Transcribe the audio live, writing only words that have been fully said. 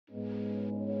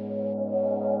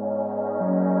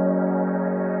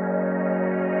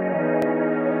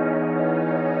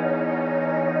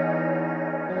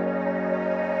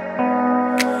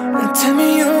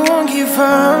give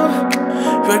up.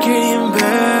 You're getting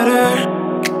better.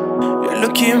 You're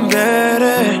looking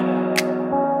better.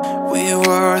 We're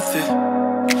worth it.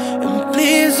 And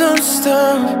please don't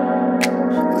stop.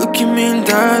 Look at me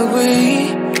that way.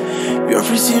 You're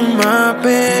freezing my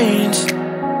veins.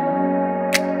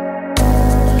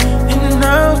 And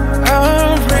now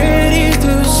I'm ready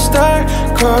to start,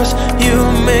 'cause you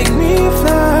make me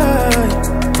fly.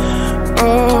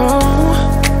 Oh.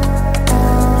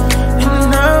 And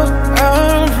now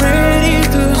I'm ready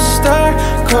to start,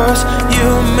 'cause you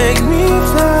make me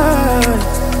fly.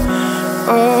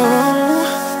 Oh.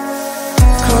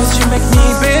 'Cause you make me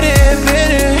better,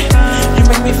 better. You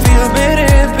make me feel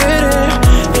better, better.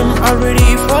 I'm already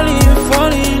falling,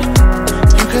 falling.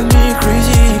 You got me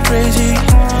crazy, crazy.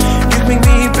 You make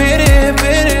me better,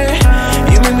 better.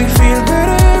 You make me feel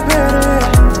better, better.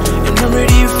 And I'm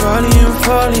already falling,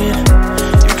 falling.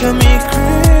 You got me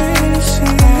crazy.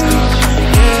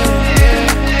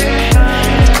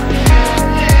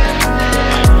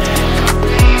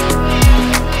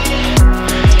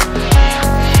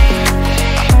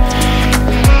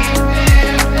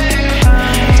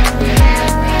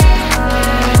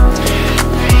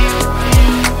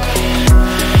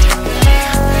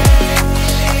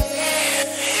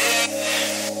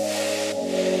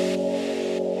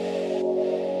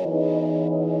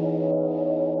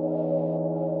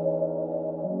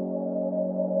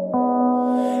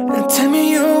 Tell me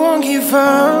you won't give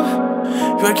up.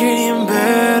 You're getting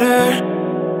better.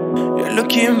 You're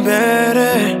looking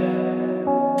better.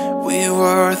 We're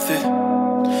worth it.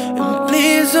 And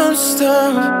please don't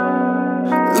stop.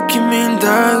 Look at me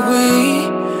that way.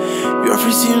 You're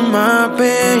freezing my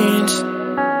veins.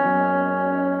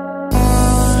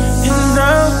 And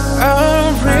now I'm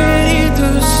ready to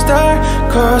start,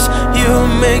 'cause you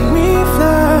make me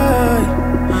fly.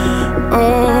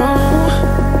 Oh.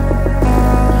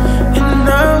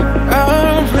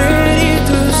 I'm ready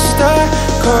to start,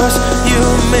 'cause you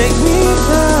make me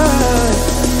fly.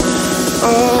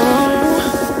 Oh.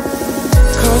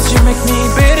 'Cause you make me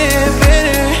better,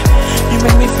 better. You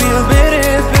make me feel better,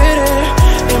 better.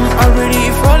 I'm already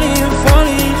falling,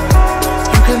 falling.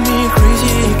 You got me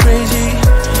crazy, crazy.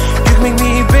 You make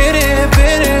me better,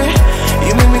 better.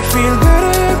 You make me feel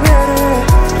better, better.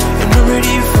 I'm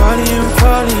already falling,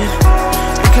 falling.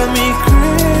 You got me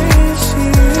crazy.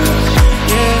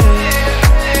 Yeah.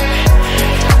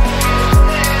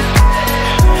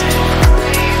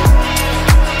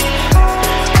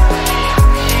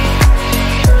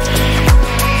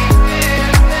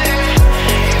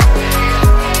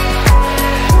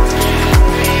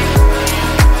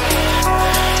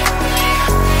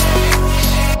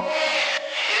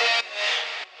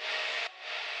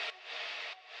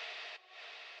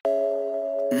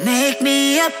 Make me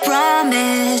a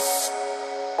promise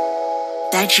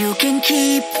that you can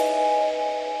keep.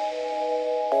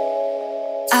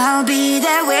 I'll be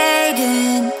there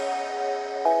waiting,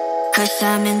 'cause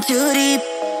I'm in too deep.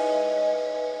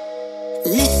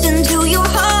 Listen to your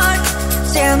heart,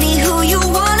 tell me who you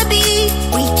wanna be.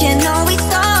 We can always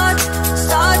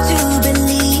start to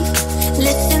believe.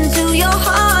 Listen to your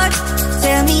heart,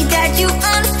 tell me that you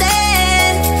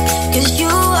understand, 'cause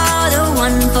you are the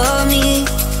one for me.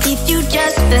 If you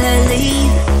just believe.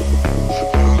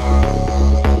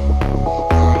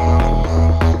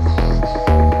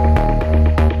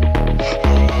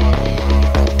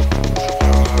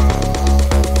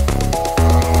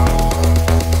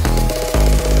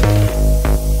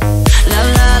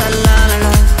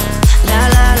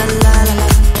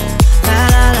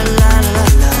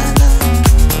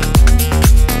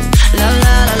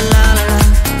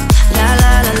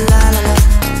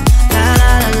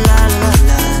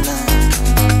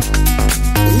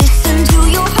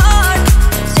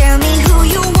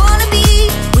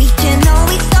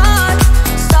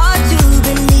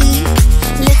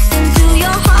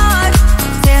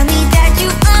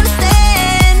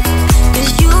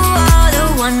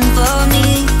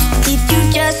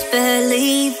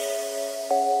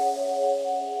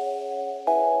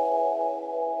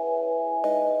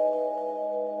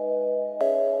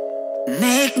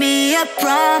 Make me a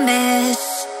promise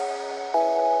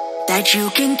that you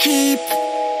can keep.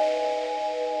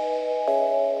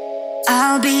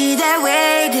 I'll be there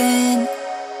waiting,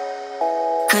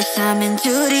 'cause I'm in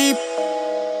too deep.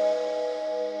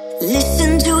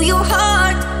 Listen to your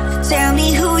heart, tell me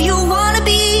who you wanna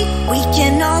be. We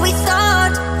can always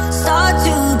start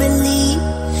to believe.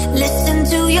 Listen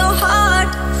to your heart,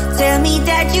 tell me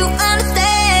that you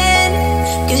understand,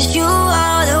 'cause you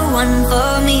are the one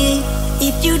for me.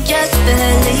 If you just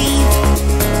believe.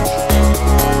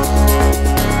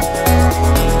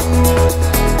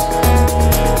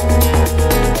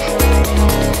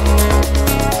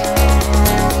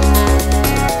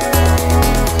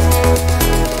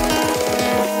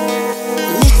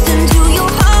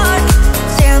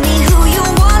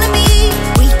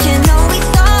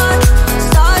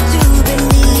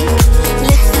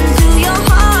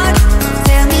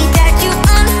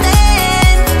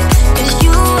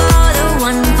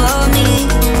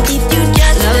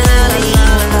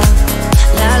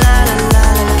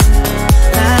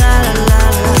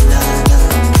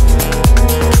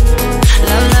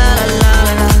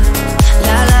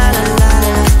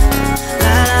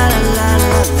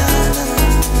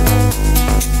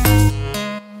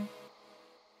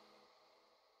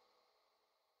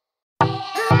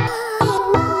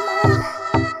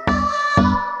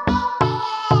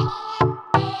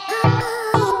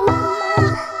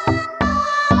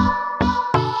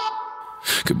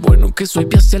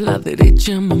 swipe hacia la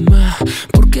derecha, mamá,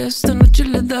 porque esta noche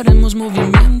le daremos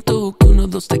movimiento. Que 1,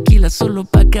 2 tequilas solo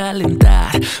pa'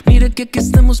 calentar. Mira que aquí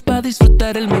estamos pa'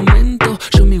 disfrutar el momento.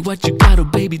 Show me what you got, oh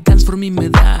baby, dance for me me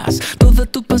das toda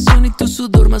tu pasión y tu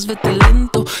sudor, más vete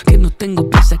lento. Que no tengo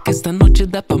prisa, que esta noche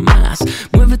da pa' más.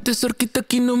 Muévete cerquita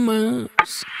aquí nomás.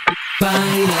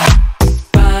 Baila,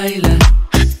 baila,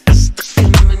 hasta que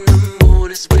me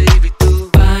enamores, baby, tú.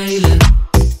 Baila,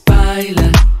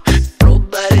 baila,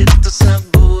 probaré tus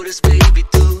sabores, baby,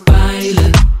 tú. Baila,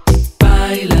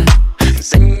 baila,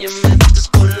 enséñame tus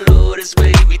colores,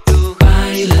 baby, tú.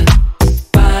 Baila,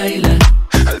 baila,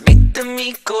 al beat de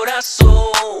mi corazón.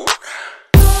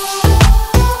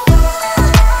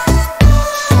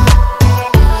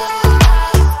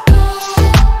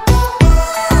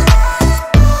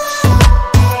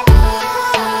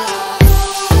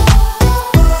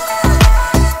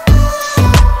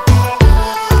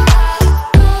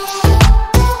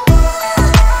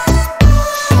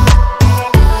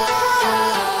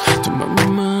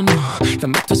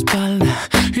 Dame tu espalda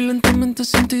y lentamente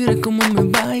sentiré cómo me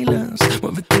bailas.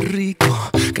 Muévete rico,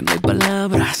 que no hay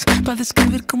palabras para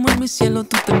describir cómo en mi cielo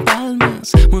tú te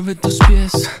empalmas. Mueve tus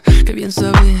pies, que bien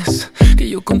sabes que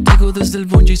yo contigo desde el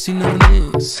bungee sin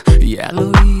arnés. Y al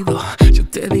oído yo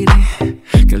te diré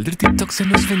que el dirty talk se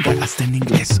nos vendrá hasta en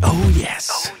inglés. Oh yes,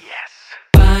 oh, yes.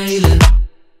 Baila,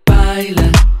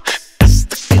 baila,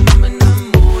 hasta que me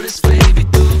enamores, baby,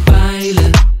 tú.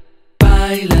 Baila,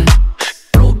 baila,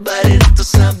 probaré tus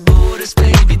sabores,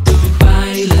 baby, tú.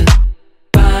 Baila,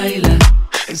 baila,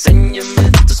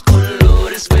 enséñame tus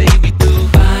colores, baby, tú.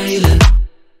 Baila,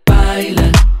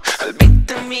 baila, al beat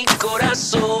de mi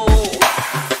corazón.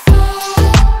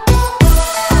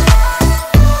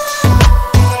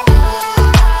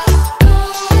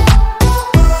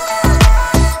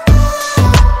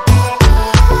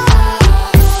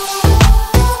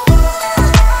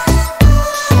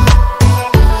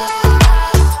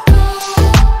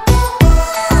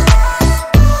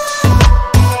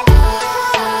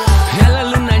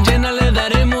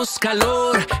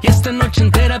 Calor y esta noche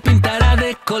entera pintará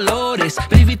de colores.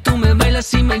 Baby, tú me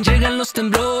bailas y me llegan los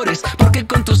temblores, porque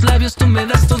con tus labios tú me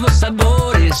das todos los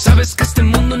sabores. Sabes que este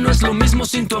mundo no es lo mismo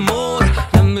sin tu amor.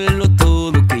 Dámelo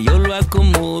todo, que yo lo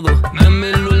acomodo.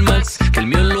 Dámelo el max, que el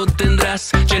mío lo tendrás.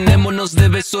 Llenémonos de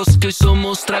besos, que hoy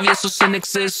somos traviesos en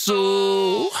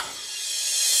exceso.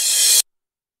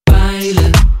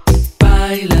 Baila,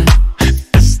 baila,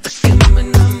 hasta que me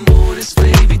enamores,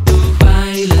 baby, tú.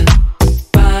 Baila,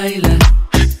 baila,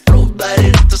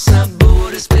 probaré tus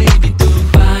sabores, baby, tú.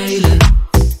 Baila,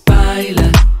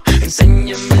 baila,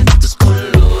 enséñame tus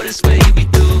colores, baby,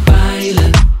 tú. Baila,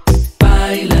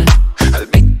 baila, al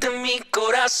beat de mi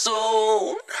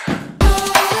corazón.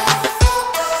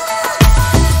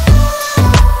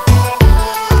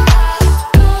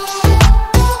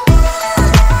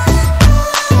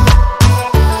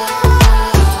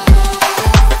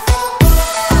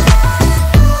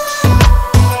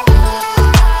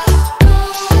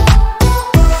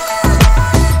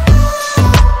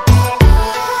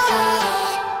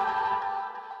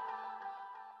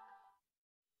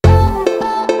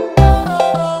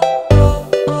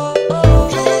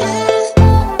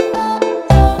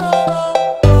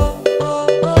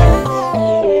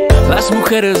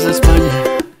 Mujeres de España,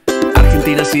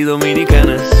 argentinas y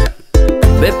dominicanas,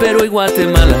 de Perú y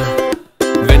Guatemala,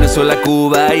 Venezuela,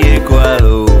 Cuba y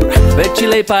Ecuador, de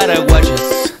Chile y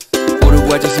paraguayas,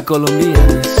 uruguayas y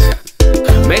colombianas,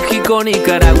 México,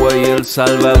 Nicaragua y El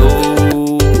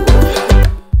Salvador.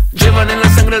 Llevan en la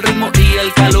sangre el ritmo y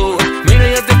el calor. Mira,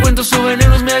 ya te cuento, su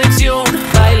veneno es mi adicción.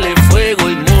 Baile, fuego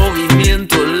y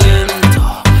movimiento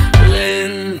lento,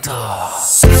 lento.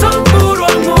 Son puro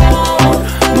amor,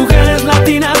 mujeres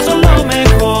latinas son lo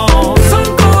mejor. Son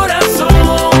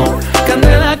corazón,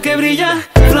 candela que brilla,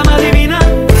 flama divina.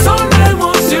 Son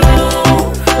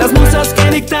emoción, las musas que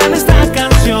dictan esta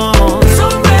canción.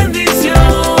 Son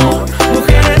bendición,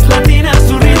 mujeres latinas,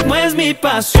 su ritmo es mi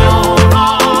pasión.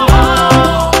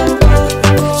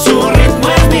 Su ritmo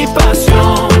es mi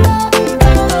pasión.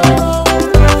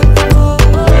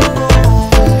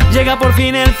 Llega por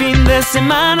fin el fin de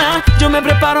semana, yo me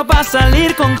preparo para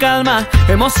salir con calma,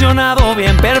 emocionado,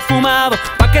 bien perfumado,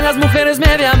 pa' que las mujeres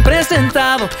me vean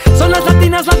presentado. Son las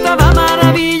latinas la octava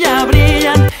maravilla,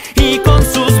 brillan y con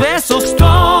sus besos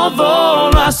todo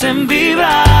lo hacen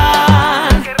vibrar.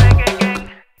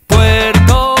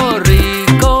 Puerto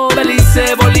Rico,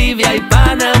 Belice, Bolivia y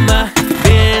Panamá,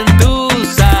 bien tú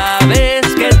sabes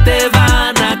que te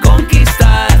van a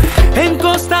conquistar. En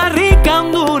Costa Rica,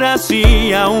 Honduras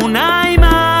y aún hay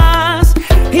más,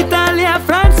 Italia,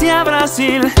 Francia,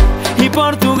 Brasil y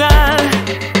Portugal.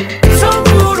 Son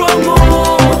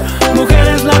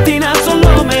latinas son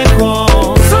lo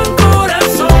mejor. Son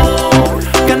corazón,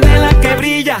 candela que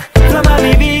brilla, flama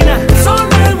divina. Son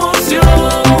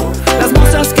emoción, las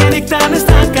musas que dictan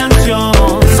esta canción.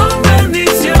 Son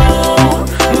bendición,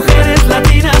 mujeres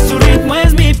latinas, su ritmo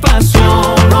es mi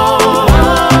pasión. Oh,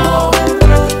 oh,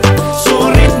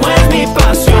 su ritmo es mi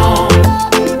pasión.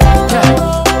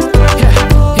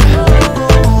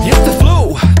 Y este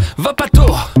flow va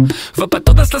pa'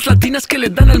 todas las latinas que le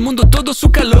dan al mundo todo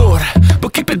su calor.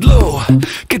 But keep it low,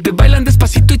 que te bailan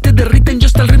despacito y te derriten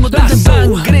just al ritmo del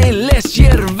dembow. La sangre les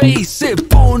hierve y se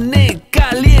pone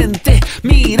caliente.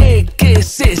 Mire que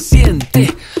se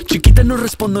siente. Chiquita, no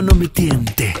respondo, no me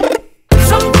tiente.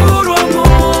 Son puro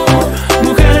amor,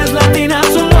 mujeres latinas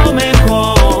son lo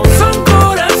mejor. Son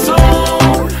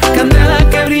corazón, candela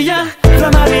que brilla,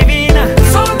 flama divina.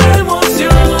 Son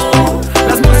emoción,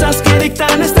 las musas que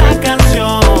dictan esta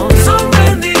canción. Son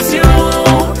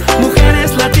bendición,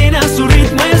 mujeres latinas, su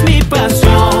ritmo es mi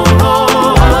pasión. Oh,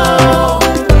 oh, oh,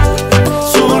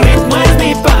 su ritmo es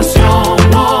mi pasión.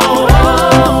 Oh,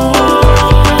 oh,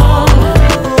 oh.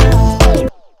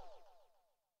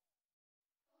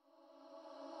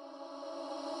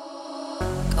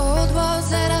 Old walls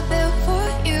that I built for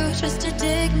you just to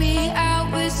dig me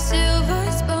out with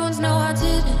silver spoons. No, I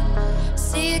didn't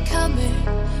see it coming.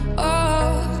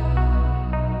 Oh,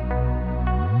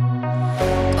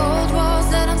 old walls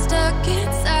that I'm stuck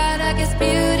inside. I guess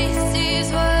beauty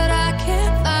sees what I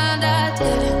can't find. I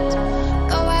didn't,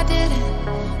 no, I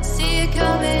didn't see it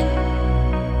coming.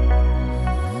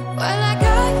 Well, I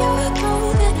got your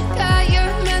code and I got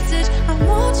your message. I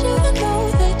want you to know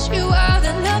that you are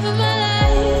the love of my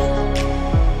life,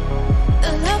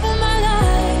 the love of my life.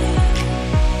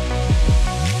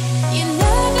 You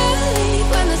never leave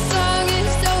when the song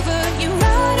is over. You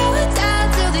ride or die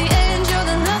till the end. You're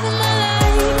the love of my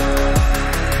life.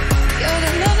 You're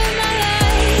the love of my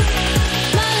life,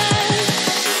 my life.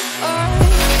 Oh.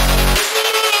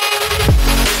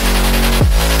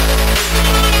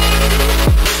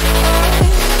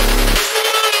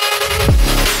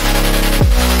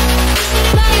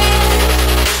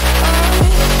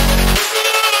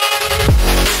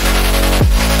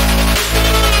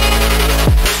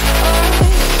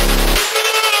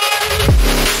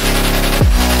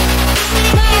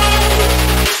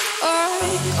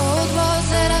 Old walls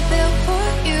that I built for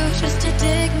you just to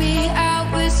dig me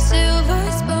out with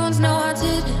silver spoons. No, I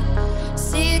didn't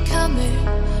see it coming.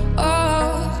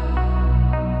 Oh,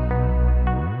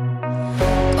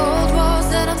 old walls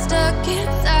that I'm stuck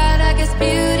inside. I guess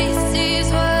beauty sees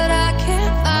what I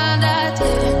can't find. I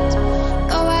didn't,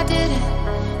 no, I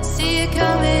didn't see it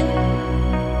coming.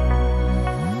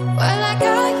 Well, I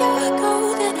got your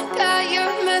code and I got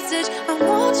your message. I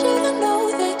want you to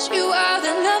know that you are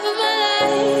the love of my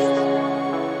life,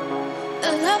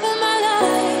 the love of my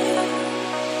life.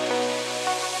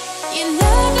 You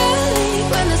never leave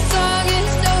when the song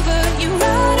is over. You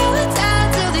ride or die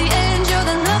till the end. You're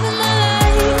the love of my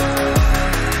life.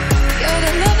 You're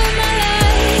the love of my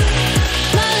life,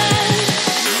 my life.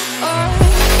 Oh.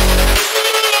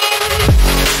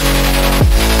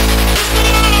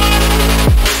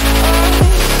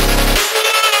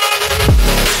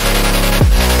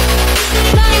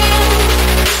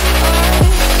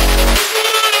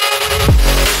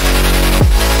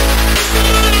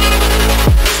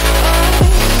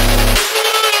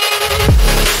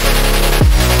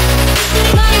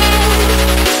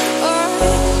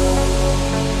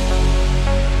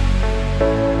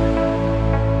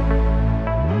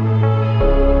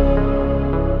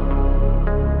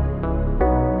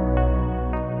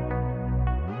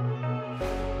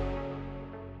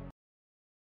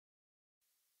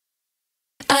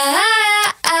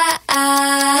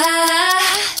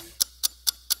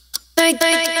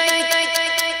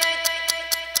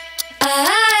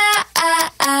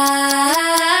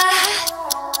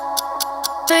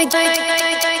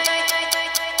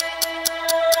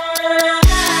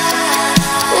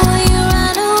 Will you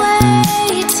run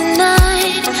away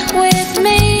tonight with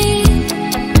me?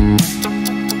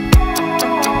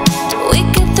 We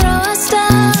could throw our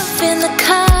stuff in the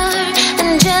car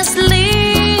and just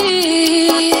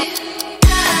leave.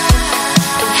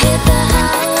 Hit the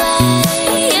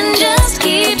highway and just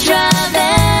keep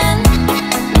driving.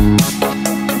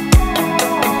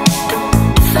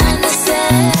 Find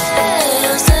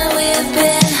ourselves where we've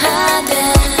been.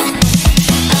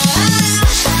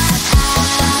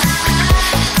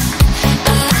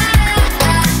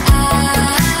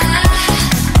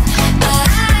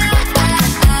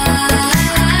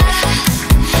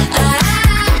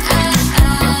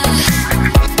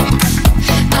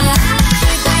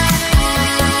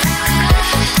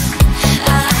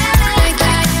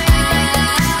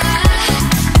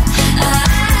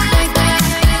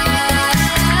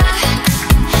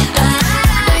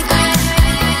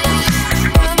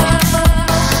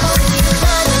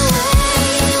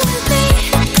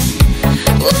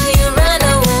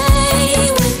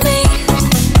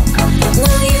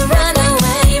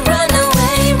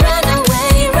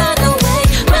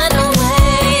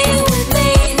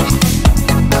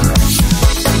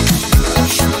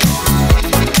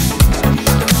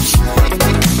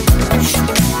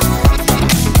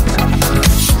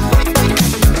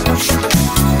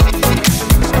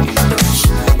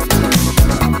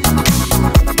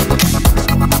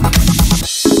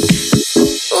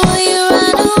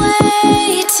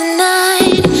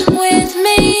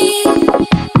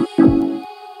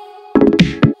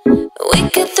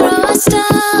 throw our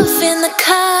stuff in the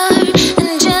car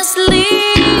and just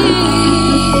leave.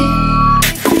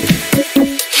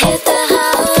 Hit the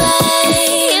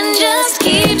highway and just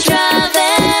keep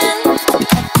driving.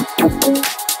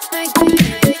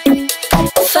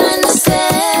 Find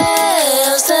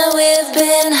ourselves that we've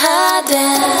been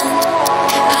hiding.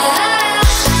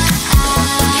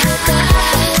 Hit the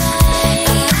highway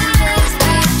and just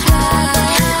keep driving.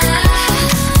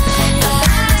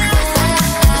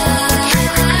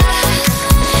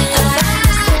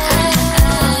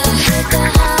 Hit the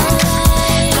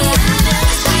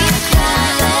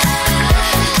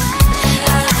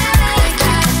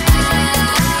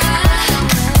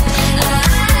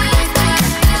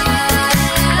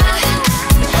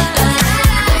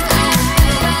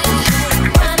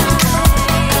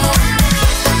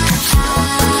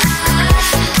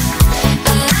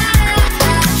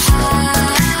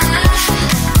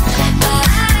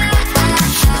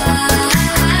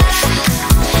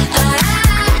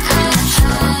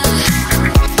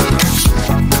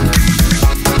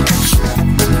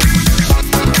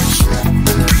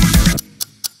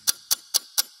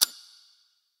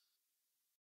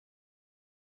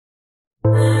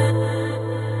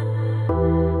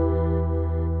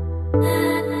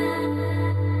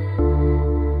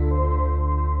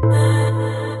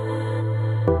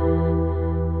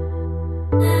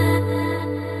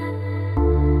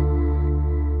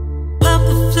Pop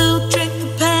the flute, drink the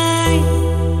pain,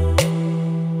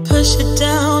 push it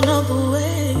down all the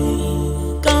way.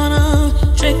 Gonna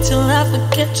drink till I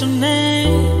forget your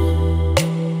name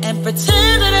and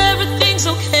pretend that everything's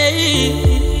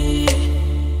okay.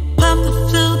 Pop the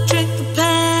flute, drink the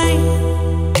pain,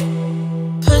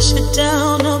 push it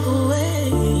down all the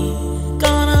way.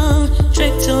 Gonna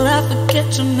drink till I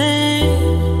forget your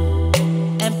name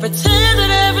and pretend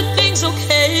that everything's okay.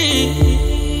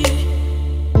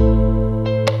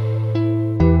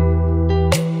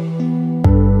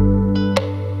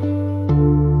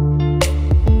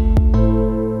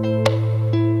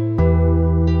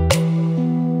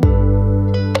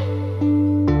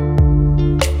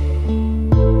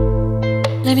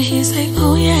 Let me hear you say,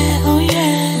 oh yeah, oh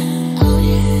yeah, oh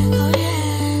yeah, oh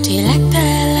yeah. Do you like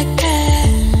that, like that,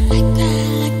 like that,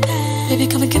 like that? Baby,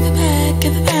 come and give it back,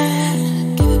 give it back,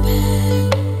 give it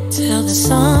back. Till the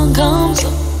sun comes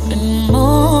up in the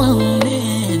morning.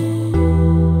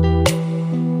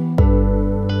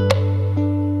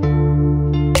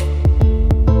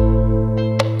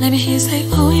 Let me hear you say,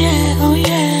 oh yeah, oh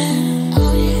yeah,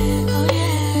 oh yeah, oh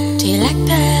yeah. Do you like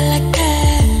that, like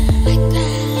that, like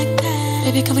that, like that?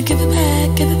 Baby, come and give it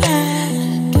back, give it back,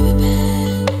 give it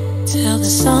back. Till the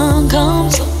sun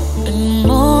comes up in the